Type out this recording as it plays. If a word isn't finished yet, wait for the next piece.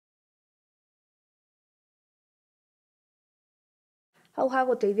hau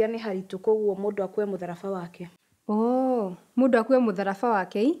haguteithia ni haritu koguo mundu akue mutharaba wake. Oh, mundu akue mutharaba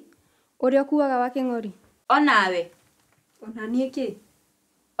wake uria kuaga wa king'ori. Onawe Ona nie ki?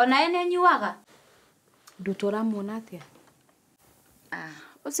 Ona ene nyuaga? Ndutora muona atia?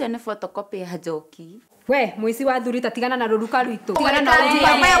 Ucio ni photocopy ya njoki. We, muici wa thurita tigana na ruruka rwitu. Tigana na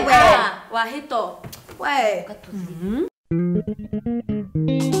ruruka wewe. Wahito. We.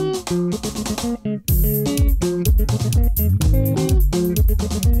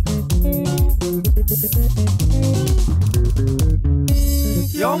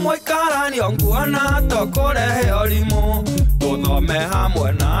 Yo tuikaranie nguona tokurehe orimu tuthome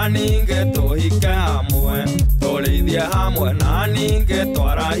hamwe na ninge tuhike hamwe turithie hamwe na ninge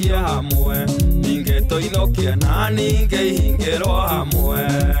twarahie hamwe ninge tuithokie na ninge ihingirwo hamwe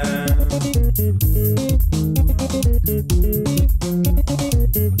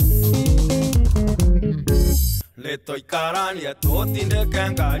Tuikaranie tutindike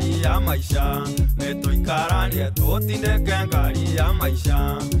ngari ya maisha tuikaranie tutindike ngari ya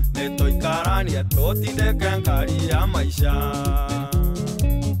maisha tuikaranie tutindike ngari ya maisha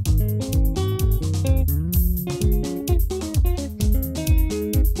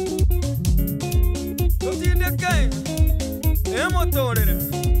tutindike emotorere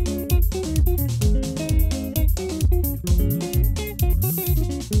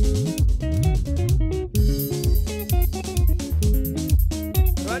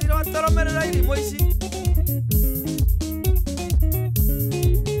Taramerera irimo ici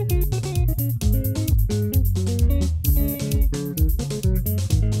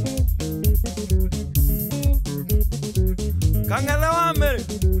Kangethe wa mbere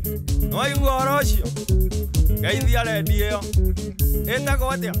no igua horo ũcio geithia rendi ĩyo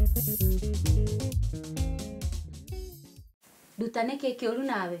ĩtagwo atĩa Nduta nĩkĩ kĩũru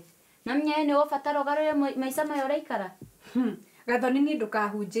nawe na mnyae nĩ ũbatara ũgarũre maica maya ũraikara Gathoni ni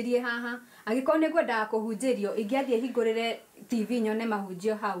ndukahunjirie haha agiko ni gwenda kuhunjirio ingiathie hingurire TV nyone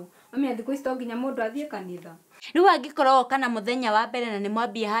mahunjio hau mami thiku ici to nginya mundu athie kanitha riu angikorwo kana muthenya wa mbere na ni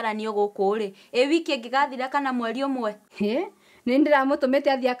mwambie haranio guku ri wiki ngigathira kana mweri umwe ni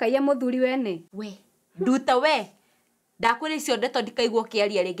ndiramutumite athie akaiye muthuri wene we nduta we ndakwire icio ndeto ndikaigwo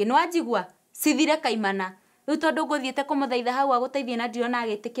kiaria ringi no anjigua cithire kaimana riu tondu nguthiete kumuthaitha hau aguteithie na ndirona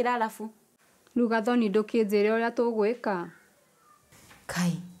agitikira alafu riu Gathoni ndukinjire uria tugwika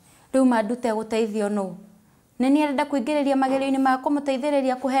Kai, riu mandute guteithio no. Neni arenda kuingiriria magerio-ini ma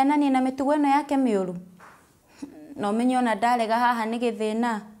kumuteithiriria kuhenania na mitugo ino yake miuru. No menye ona ndarega haha ni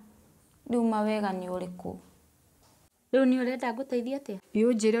githina. Riu mawega ni uriku. Riu ni urenda guteithia atia?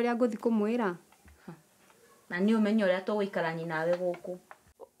 Yu njire uria nguthi kumwira. Na ni umenye uria tugwikarani nawe guku.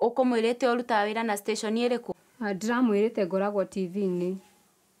 Ukumwirite uruta wira na station iriku? Ndiramwirite ngoragwo TV-ini.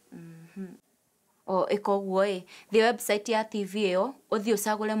 O ikoguo the website ya TV iyo uthio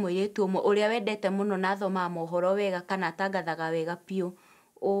sagure mwiritu umwe uria wendete muno na thoma mohoro wega kana atangathaga wega piu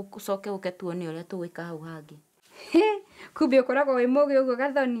ucoke uketuone uria tugwika hau hangi Kumbe ukoragwo wi mugi uguo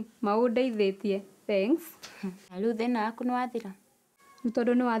Gathoni maundeithitie thanks riu thina waku ni wathira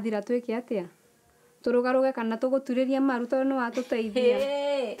tondu ni wathira twike atia turugaruge kana tuguturiria maru tondu ni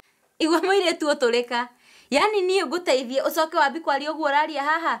watuteithia igwa mwiritu uturika yani nie nguteithie ucoke wambi kwaria uguo raria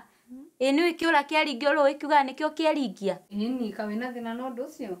haha ni wikiura kiaringia uru wikiuga nikio kiaringia ni kawena thina no ndu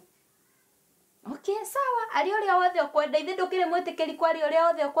ucio Okay sawa ari uria wothe ukwenda ithe ndukire mwitikiri kwari uria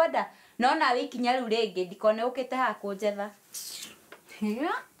wothe ukwenda no na wikinya riu ringi ndikone ukite ha kunjetha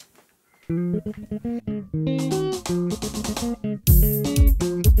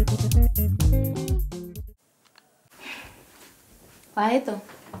Paeto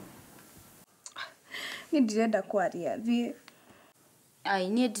Ni ndirenda kwaria thie Ai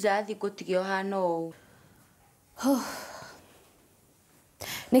ni ndirathi gutigio hana ou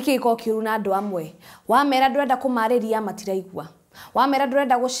Niki iko kiuru na andu amwe wamera ndurenda kumariria matiraigua wamera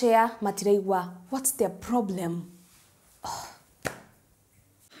ndurenda gushare matiraigua what's their problem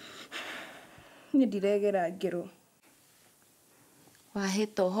Ni ndiregera ngiru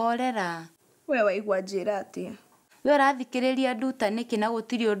Wahito horera we waigua njira atia we rathikiriria nduta niki na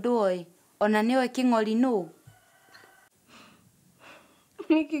gutiri undu oi ona niwe king'ori no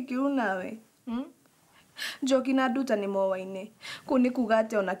Niki kiuru nawe Njoki na nduta ni mowaine kuni kuga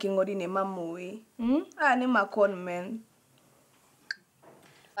ati ona king'ori ni mamui ni macon men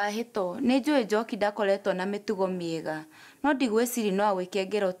Wahito ni njui Njoki ndakoretwo na mitugo miega no ndigwiciri no agwike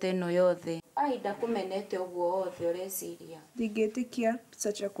ngerote ino yothe ai ndakumenete uguo wothe ureciria Ndingitikia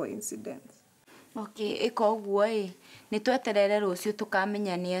such a coincidence Okay iko uguo ni tweterere rucio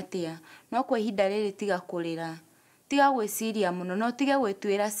tukamenya ni atia no kwa ihinda riri tiga kurira tiga gwiciria muno no tige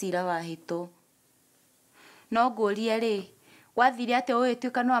gwitwira cira Wahito no nguria ri wathire ate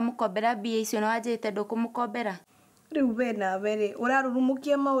ũgĩtuĩka no amũkombera mbia icio na wanjĩte ndũkũmũkombera? Rĩu we nawe rĩ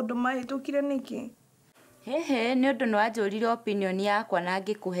ũrarurumukia maũndũ mahĩtũkire nĩkĩ? Hehe, nĩ ũndũ nĩ wanjũrire opinion yakwa na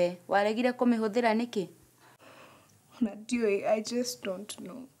ngĩkũhe. Waregire kũmĩhũthĩra nĩkĩ? Na ndiũĩ, I just don't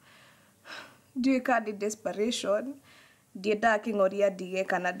know. Ndiũĩ kandi desperation. Ndiendaga kĩng'ori andige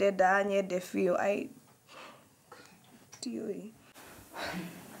kana ndendaga anyende biũ. Ndiũĩ.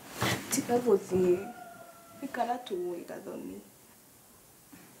 Tiga gũthiĩ. Ikara tu wĩ Gathoni.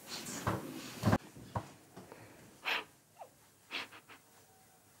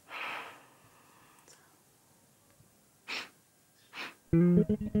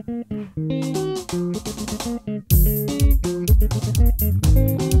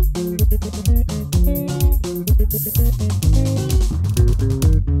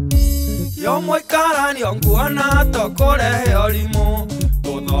 Yo tuikaranie nguona tũkũrehe ũrimũ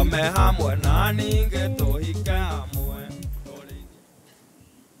tũthome hamwe na ningĩ tũhike hamwe.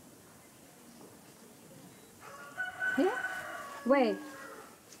 We,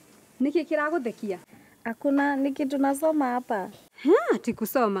 niki kiraguthekia? Hakuna, ni kitu nasoma hapa. Ati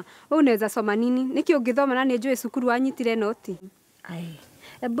kusoma. Wewe unaweza soma nini? Niki ungithoma na nijue sukuru wanyitire noti. Ai.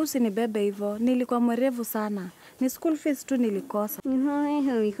 Ebu usinibebe hivyo. Nilikuwa mwerevu sana. Ni school fees tu nilikosa.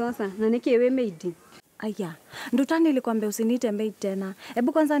 Nilikosa. Na niki wewe maid? Aya. Nduta nilikwambia usiniite maid tena.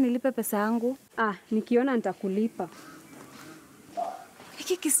 Ebu kwanza nilipe pesa yangu. Nikiona nitakulipa.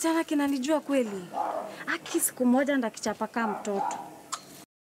 Hiki kisichana kinanijua kweli. Aki siku moja ndakichapa kama mtoto.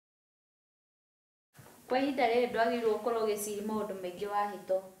 Kwa ihinda rĩrĩ ndwagĩrĩirwo gũkorwo ũgĩciria maũndũ maingĩ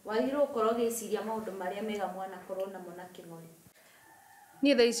wahĩto. Wagĩrĩirwo gũkorwo ũgĩciria maũndũ marĩa mega mwana korwo namo na kĩng'ori.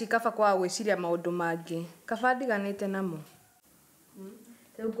 Niĩ thaa ici kaba kwaga gwĩciria maũndũ mangĩ. Kaba ndiganĩte namo.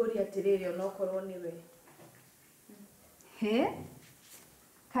 Rĩu ngũria atĩrĩrĩ onokorwo nĩwe.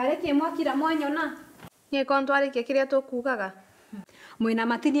 Kareke mwakira mwanyona. Niĩ ko ntwarĩkie kĩrĩa tũkugaga. Mwĩna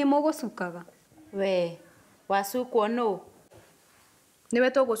matinie mũgũcukaga. We, wacukwo nũ? Niwe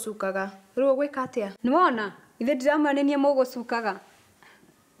tũgũcukaga. Rĩu ũgwĩka atĩa? Nĩwona? Ithe ndiramwanenie mũgũcukaga.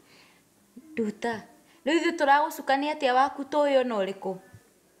 Nduta, rĩu ithuĩ tũragũcukania atĩa waku tũĩ ona ũrĩkũ?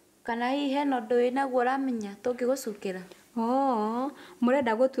 Kana hihi hena ũndũ wĩnaguo ũramenya tũngĩgũcukĩra?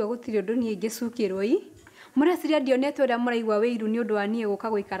 Mũrenda gũtua gũtirĩ ũndũ niĩ ingĩcukĩrwo ii? Mũreciria ndionete ũrĩa mũraigua wĩiru nĩ ũndũ wa niĩ gũka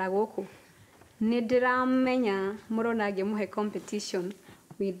gũikara gũkũ? Nĩ ndĩramenya mũrona ngĩmũhe competition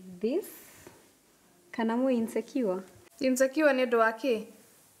with this. Kana mũ insecure? Insecure nĩ ũndũ wa kĩ?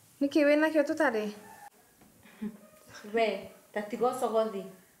 Nĩkĩ wĩnakĩo tũtarĩ? We, tatiga ũcogothi.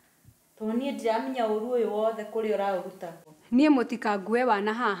 Tondũ niĩ ndiramenya ũru ũyũ wothe kũrĩa ũraũruta. Niĩ mũtikangue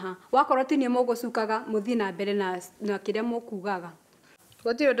wana haha. Wakorwo ti niĩ mũgũcukaga mũthiĩ na mbere na kĩrĩa mũkugaga.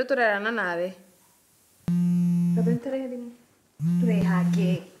 Gũtirĩ ũndũ tũrerana nawe. Gathoni tarehe thimũ.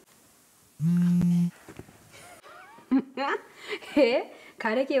 Tũrehange.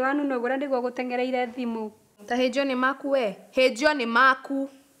 Kareke wanunogora nĩguo gũtengereire thimũ. Ta hĩnjio nĩ maku we. Hĩnjio nĩ maku.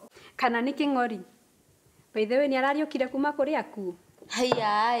 Kana nĩ kĩng'ori. By the way nĩ arariũkire kuma kũrĩ aku.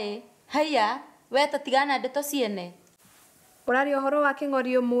 Haiya, we tatigana ndeto ciene. Ũrari ũhoro wa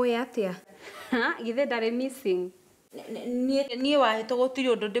kĩng'ori ũmũĩ atĩa? Githe ndarĩ missing. Niĩ wahĩtwo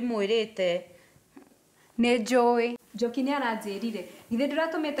gũtirĩ ũndũ ndĩmwĩrĩte. Nĩ njũĩ. Njoki nĩ aranjĩrire. Githe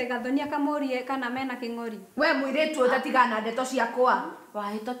ndĩratũmĩte Gathoni akamũrie kana mena kĩng'ori. We mũirĩtu ũtatigana ndeto ciakwa.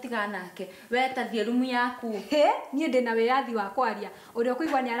 Wahĩtwo tiganake. We tathiĩ rumu yaku. Niĩ ndĩna wĩyathi wa kwaria. Ũrĩa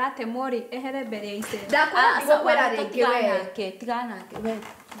ũkũigua nĩ aratemwo rĩ ehere mbere ya ice. Ndakwĩra ndigũkwĩra rĩngĩ we. Tiganake we.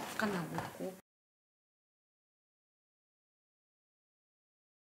 Kana gũkũ.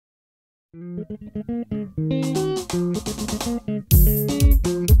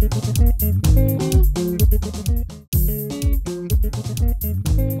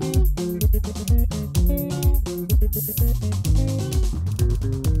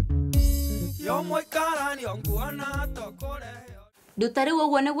 Yo tuikaranie nguona tũkũrehe. Nduta rĩu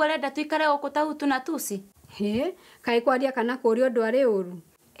ũguo nĩguo ũrenda tũikare gũkũ ta hutu na tusi? Kaĩ kwaria kana kũria ũndũ arĩ ũru?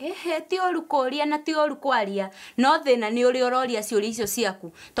 Ti ũru kũria na ti ũru kwaria. No thĩna nĩ ũrĩa ũroria ciũria icio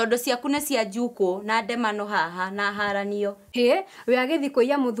ciaku. Tondũ ciaku nĩ cia njukũ na ndemano haha na haranio. We agĩthi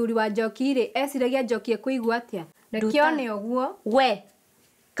kũiya mũthuri wa Njoki rĩ eciragia Njoki ekũigua atĩa? Rekione ũguo. We,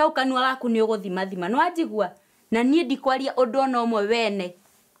 kau kanua gaku nĩ ũgũthima. Nĩwanjigua? Na niĩ ndikwaria ũndũ ona ũmwe wene.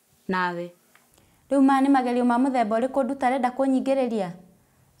 Nawe. Rĩu maya nĩ magerio ma mũthemba ũrĩkũ Nduta arenda kũnyingĩrĩria?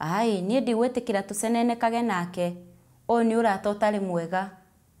 Niĩ ndigwĩtĩkĩra tũcenenekage nake. Ũyũ nĩ ũrata ũtarĩ mwega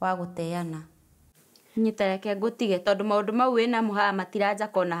wa gũteana. Nyitereke ngũtige tondũ maũndũ mau wĩna mũhaha matiranja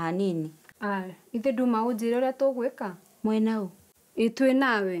kona hanini. Ithe nduma ũnjĩre ũrĩa tũgwĩka. Mwena ũ? Twĩ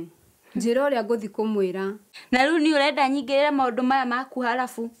nawe. njira uria nguthi kumwira. Na riu ni urenda nyingirire maundu maya maku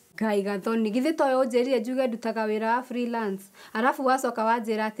harafu. Ngai gathoni githi toyo unjirire njuge ndutaga wira wa freelance. Arafu wacoka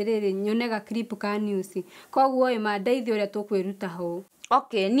wanjira atiriri nyonega clip ka news. Koguo imandeithia uria tukwiruta ho.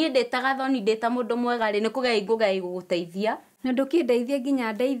 Okay, ni nditaga thoni ndita mundu mwega ri ni kugai ngugai guguteithia. Na ndukindeithie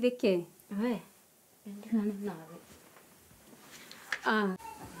nginya ndeithike. We. Ndinane nawe.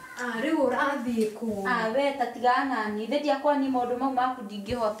 Riu urathie ku. We tatigana ni ndia kwa ni maundu mau maku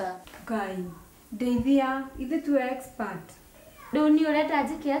ndingihota. Ngai ndeithia ithe tu expert. Riu ni urenda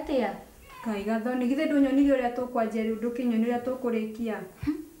njike atia? Ngai gathoni githe ndunyonire uria tukwanjia riu ndukinyonire tukurikia.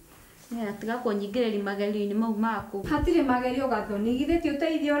 Tiga kunyingiriri magerio-ini mau maku. Hatire magerio gathoni githe ti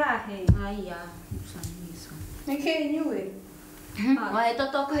uteithio rahe. Aya, musaniso. Nike nyue. Waheto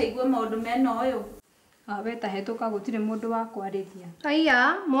toka igwe maundu mena uyu. Weta hetuka gutire mundu wa kwarithia.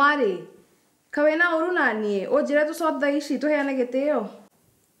 Aya, mwari. Kawe na uru nanie, unjire tucotha ici tuheane gitio.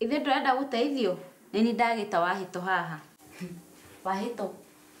 Ithe ndurenda guteithio? Nini ndagita wahito haha. Wahito.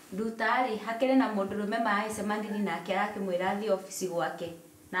 Ndutari hakire na mundurume maicemanirie nake arakimwira athii ofisi gwake.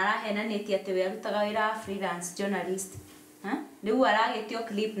 Na arahenanĩtie atĩ we arutaga wĩra wa freelance journalist. Rĩu aragĩtio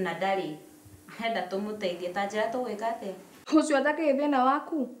clip na ndarĩ. Henda tũmũteithie ta njĩra tũgwĩka atĩa? Ũcio ndakĩ thĩna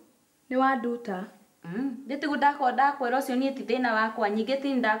waku nĩ wa nduta. Ndĩtigu ndakwĩra ũcio niĩ ti thĩna wakwa, nyingĩ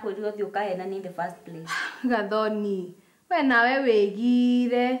ti ndakwĩrire ũthiĩ ũkahenania in the first place. Gathoni, we nawe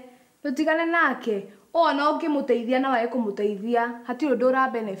wĩgire. Tũtigane nake. Ona ũngĩmũteithia na wae kũmũteithia, hatirĩ ũndũ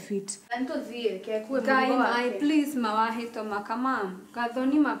ũra benefit. Nĩtũthiĩ kekue mũrigo wake. Guy, please mawahito makama.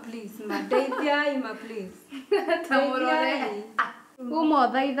 Gathoni ma please, madeithia ma please. Tamurore. Uma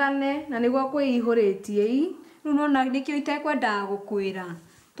thaithane na nĩguo kwĩihũrĩtie i. Rĩu nona nĩkĩo itekwendaga gũkwĩra.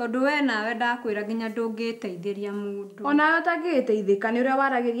 Tondũ we nawe ndakwĩra nginya ndũngĩteithĩria mũndũ. Ona ũtangĩteithĩka nĩ ũrĩa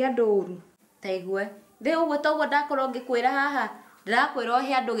waragĩria andũ ũru. Taigue, thĩ ũguo toguo ndakorwo ngĩkwĩra haha. Ndĩrakwĩra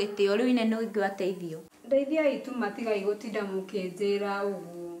ũhe andũ gĩtĩo rĩu ine nĩ ingĩateithio. Ndeithia itu matigai gũtinda mũkĩnjĩra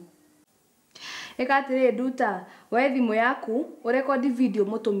ũguo. Eka atĩrĩ nduta, we thimũ yaku ũrekondi video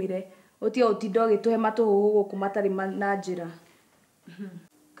mũtũmĩre. Ũtige ũtinda ũgĩtũhe matũhũhũ gũkũ matarĩ na njĩra.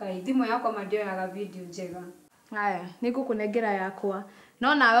 Kai thimũ yakwa mandioyaga video njega. Aya, nĩngũkũnengera yakwa.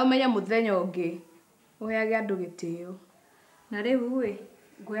 No nawe ũmenye mũthenya ũngĩ ũheage andũ gĩtĩo. Na rĩu we,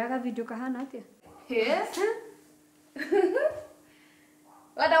 ngoyaga video kahana atĩa? Yes.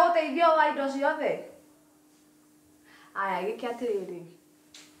 Wenda gũteithio wa indo ciothe. Aya, gĩkĩ atĩrĩrĩ.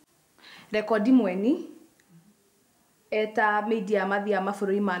 Rekondi mweni. Eta media mathia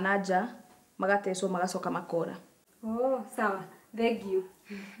mabũrũri ma nanja magatecwo magacoka makora. Oh, sawa. Thank you.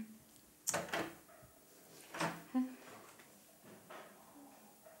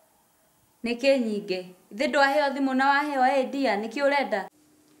 Nĩkĩ nyingĩ? Ithe ndwaheo thimũ na waheo endia, nĩkĩ ũrenda?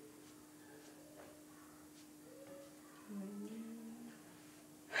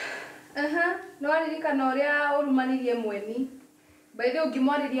 No aririkana ũrĩa ũrumanirie mweni. Baithe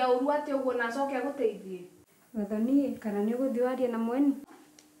ũngĩmwarĩria ũru atĩ ũguo na acoke agũteithie. Gathoni, kana nĩ ũgũthiĩ warie na mweni?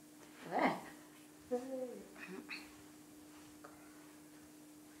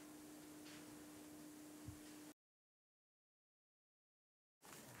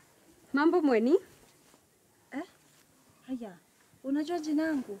 Mambo mweni? Haya, unajua jina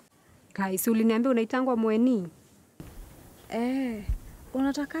langu? Kai, si uliniambia unaitangwa mweni?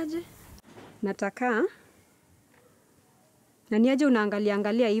 Unatakaje? Nataka. Na niaje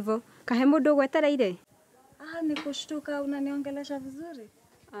unaangalia hivyo? Kahe mũndũ gwetereire? Ni kushtuka unaniongelesha vizuri.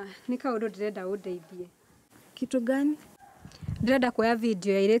 Ni kaũndũ ndĩrenda ũndeithie. Kitu gani? Ndĩrenda kuoya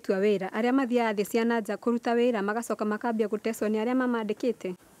video ya airĩtu a wĩra arĩa mathiaga thĩ cia nanja kũruta wĩra magacoka makambia gũtecwo nĩ arĩa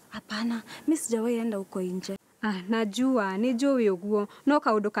mamandĩkĩte. Hapana, mimi sijawahi enda huko nje. Najua, ni njũĩ ũguo, no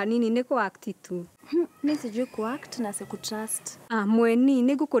kaũndũ kanini nĩ kũ-act tu. Mimi sijui ku-act na siku-trust. Mweni,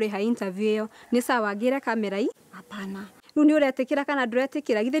 nĩngũkũrĩha interview ĩyo. Nĩ sawa ngĩre kamera i? Hapana. Rĩu nĩ ũretĩkĩra kana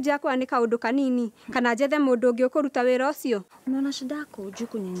ndũretĩkĩra? Githĩ ndirakũra nĩ kaũndũ kanini? Kana njethe mũndũ ũngĩ ũkũruta wĩra ũcio? Unaona shida yako, hujui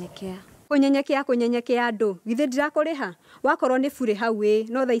kunyenyekea. Kunyenyekea andũ. Githĩ ndirakũrĩha? Wakorwo nĩ bure hau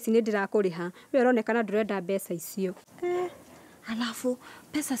no thaa ici nĩ ndirakũrĩha. Wewe ũronekana ndũrenda mbeca icio. Alafu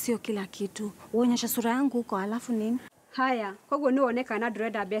pesa sio kila kitu. Uonyesha sura yangu huko alafu nini? Haya, koguo nĩ wonekana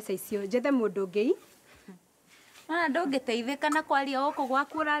ndũrenda mbeca icio. Njethe mũndũ ũngĩ. Ndũngĩteithĩka na kwaria gũkũ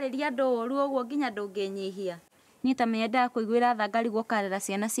gwaku ũrarĩria andũ ũru ũguo nginya ndũngĩnyihia. Niĩ ta menyendaga kũiguĩra tha ngarigwo ũkarera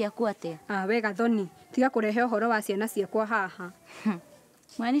ciana ciaku atĩa. We Gathoni, tiga kũrehe ũhoro wa ciana ciakwa haha.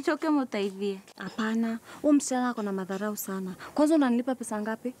 Mweni tũkĩmũteithie. Hapana, huyu msichana ako na madharau sana. Kwanza unanilipa pesa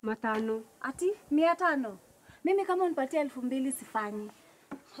ngapi? 500. Ati 500? Mimi kama unipatia 2000 sifanyi.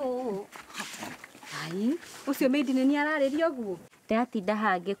 Ai, ucio maidi nĩ ararĩria ũguo. Ndiratinda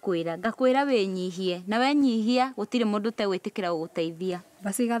hange kwira ngakwira wenyihie na wenyihia gutire mundu te gwitikira guguteithia.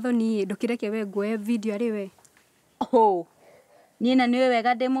 Basi Gathoni ndukireke we ngoe video ari we. Oh. Ni na niwe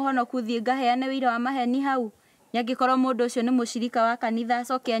wega ndimuhonoku thie ngaheane wira wa maheni hau. Nyangikorwo mundu ucio ni mushirika wa kanitha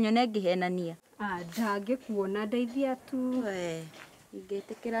acoke anyone ngihenania. Ndangikuona ndeithia tu. We,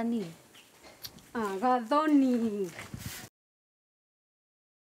 ingitikira ni. Gathoni.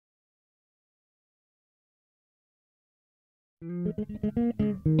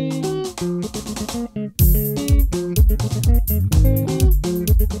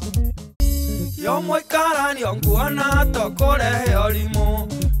 Yo muikaranie nguona tokurehe orimu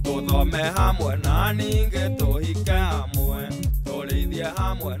tuthome hamwe na ninge tuhike hamwe turithie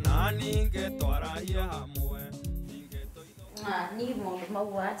hamwe na ninge twarahie hamwe Ni mundu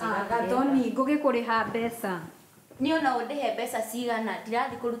mauaje. Gathoni ngugikuriha mbeca. Ni ona undihe mbeca cigana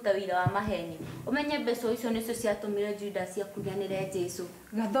ndirathi kuruta wira wa maheni. Umenye mbeca icio nicio ciatumire Judas akunyanire Jesu.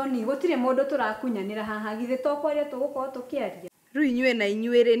 Gathoni gutire mundu turakunyanira haha githe tokwaria tugukorwo tukiaria. Riu inyue na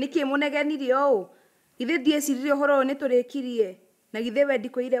inyuire niki munegenirie o githe ndieciririe horo ni turikirie na githe we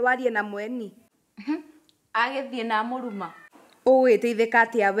ndikoire warie na mweni Agithie na muruma ugiteithika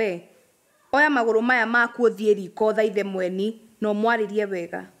atia we oya maguru maya maku uthie riko thaithe mweni no mwaririe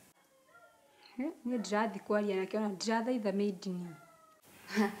wega Ni ndirathi kwaria nake ona ndirathaitha maidini.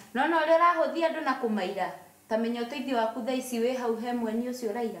 no uri rahuthia andu na kumaira tamenya uteithio waku thaa ici wi hau he mweni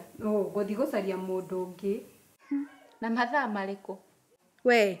ucio raira. Ngothi gucaria mundu ungi. Na mathaa mariku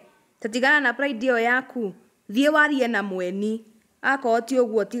we tatigana na pride iyo yaku thie warie na mweni akoti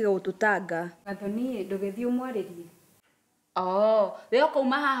uguo tiga gututanga. Gathoni ndugithie umwaririe. We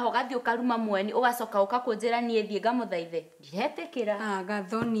ukauma haha ugathie ukaruma mweni ugacoka ukakunjira nie thie ngamuthaithe ndiretikira.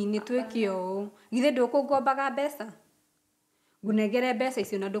 Gathoni ni twikio githe ndukungombaga mbeca. Ngunengere mbeca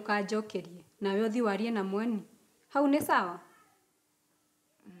icio na ndukanjokerie nawe uthi warie na mweni hau ni sawa.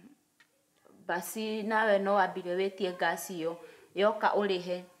 Basi nawe no wambire witie ngasi iyo yoka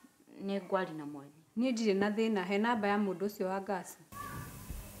urihe ni ngwari na mweni. Ni ndire na thina he namba ya mundu ucio wa ngasi.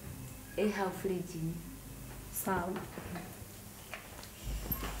 Hau fridge-ini. Sawa.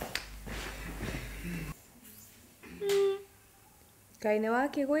 Kaine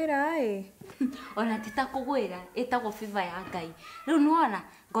wakigwira Ona tita kugwira etagwo favor ya Ngai. Riu nuona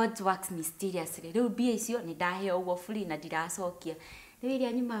God works mysteriously. Riu bia icio ni ndaheo ugo free na ndiracokia. Riu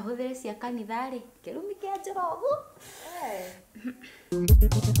iria nyuma huthire cia kanitha ri kirumi kia njorogu.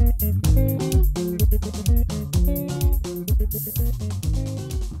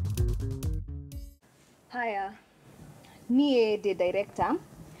 Haya nie the director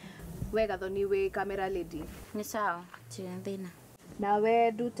we Gathoni we camera lady Ni sawa, tira thina. na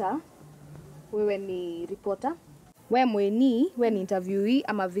we Duta wewe ni reporter, we mweni we ni interviewee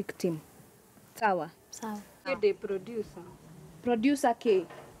ama victim. Sawa Sawa. Ndi producer. Producer ke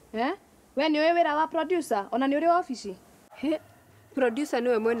we ni wewe wira wa producer ona ni uri office. Producer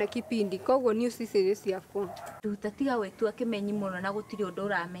niwe mwene kipindi koguo news ici ciakwa. Duta tiga wetu akimenyi muno na gutiri undu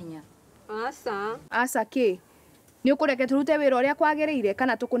uramenya. Asa ke ni ukureke turute wira uria kwagiriire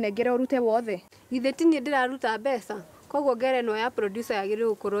kana tukunengere urute wothe. Githe tini ndiraruta mbeca koguo ngere no ya producer yagire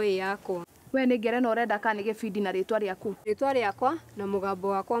gukorwo yakwa. We ni ngere no urenda kana gibindi na ritwa riaku. Ritwa riakwa na mugambo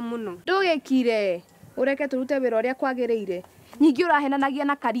wakwa muno. Ndugikire ureke turute wira uria kwagiriire. Nyingi urahenanagia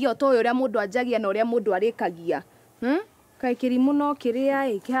na kario to uria mundu anjagia na uria mundu arikagia. Kai kirimu no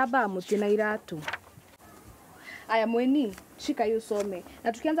kiria kihamba muti na iratu. Aya mweni shika yusome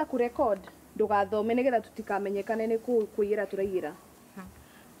na tukianza kurecord ndugathome nigetha tutikamenyekane ni kuira turaira.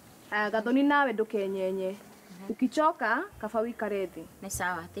 Gathoni nawe ndukenyenye. Ukichoka kaba wikare thi. Ni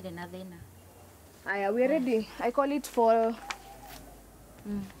sawa, tire na thina. Aya we ready? I call it for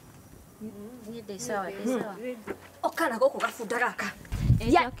Ni sawa. Okana goko gafunda gaka.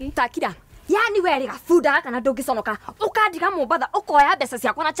 Ya Takira. Yani weri gafunda gaka na ndungiconoka. Ukandiga Mombatha ukoya mbeca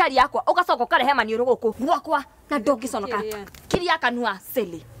ciakwa na chari yakwa ugacoka ukarehe maniuru guku gwakwa na ndungiconoka. Kiria kanua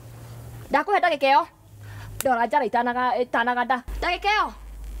sili. Ndakuhe ndagika iyo. Ndora njara itanaga nda. Ndagika iyo.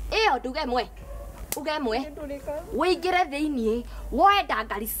 Iyo nduge mwe. Uge mwe. Wingire thiini. Woe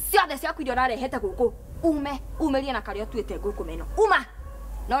ndangari ciothe ciaku iria urarehete guku. Umerie na karia tuite guku meno. Uma.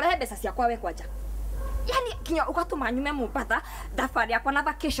 Na urehe mbeca ciakwa we kwanja. Yani kinya ugatuma nyume Mombatha thabari yakwa na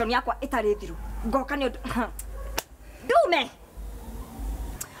vacation yakwa itari thiru. Ngoka ni Ndume.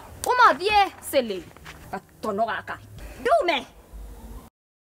 Umathie sili. Gatono gaka. Ndume.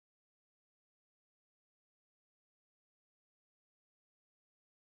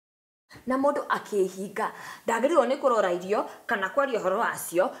 Na mundu akihinga ndagĩrĩirwo nĩ kũrora irio kana kwaria ũhoro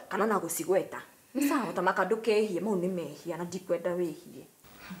wacio kana na gũcigweta. Ni sawa tamaka ndukehie mau ni mehia na ndikwenda wehie.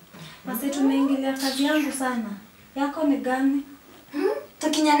 Basi tumeingilia kazi yangu sana. Yako ni gani?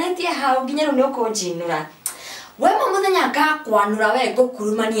 tukinyanetie hau nginya riu ni ukunjinura we muthenya ngakwanura we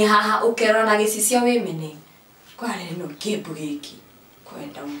ngukurumanie haha ukerora na gicicio wimene kware no kimbu giki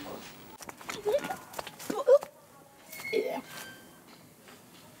kwenda uko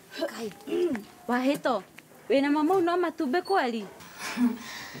Kai, wahito, wina mama no matumbe kweli?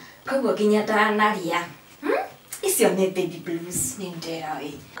 Koguo nginya ndanaria icio nĩ baby blues nĩ ndera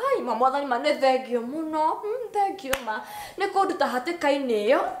we ai mwathani ma nĩ thengio mũno thengio ma nĩ kũnduta hatĩka-inĩ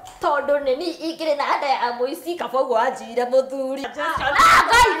ĩyo tondũ nĩ ni ingĩrĩ na nda ya mũici kaba ũguo anjire mũthuri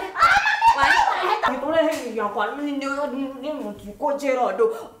nĩkũreheria kwa nĩ mũtikũnjĩra ũndũ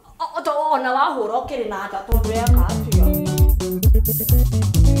ona wahũra ũkĩrĩ na nda tondũ eka atĩa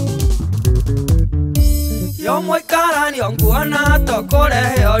Yo muikaranio nguona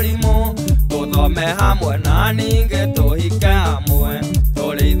tũkũrehe ũrimũ tũthome hamwe na ningĩ tũhike hamwe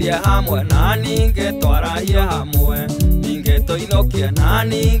tũrĩithie hamwe na ningĩ twarahie hamwe ningĩ tũinũkie na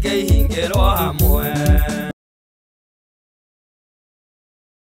ningĩ ihingĩrwo hamwe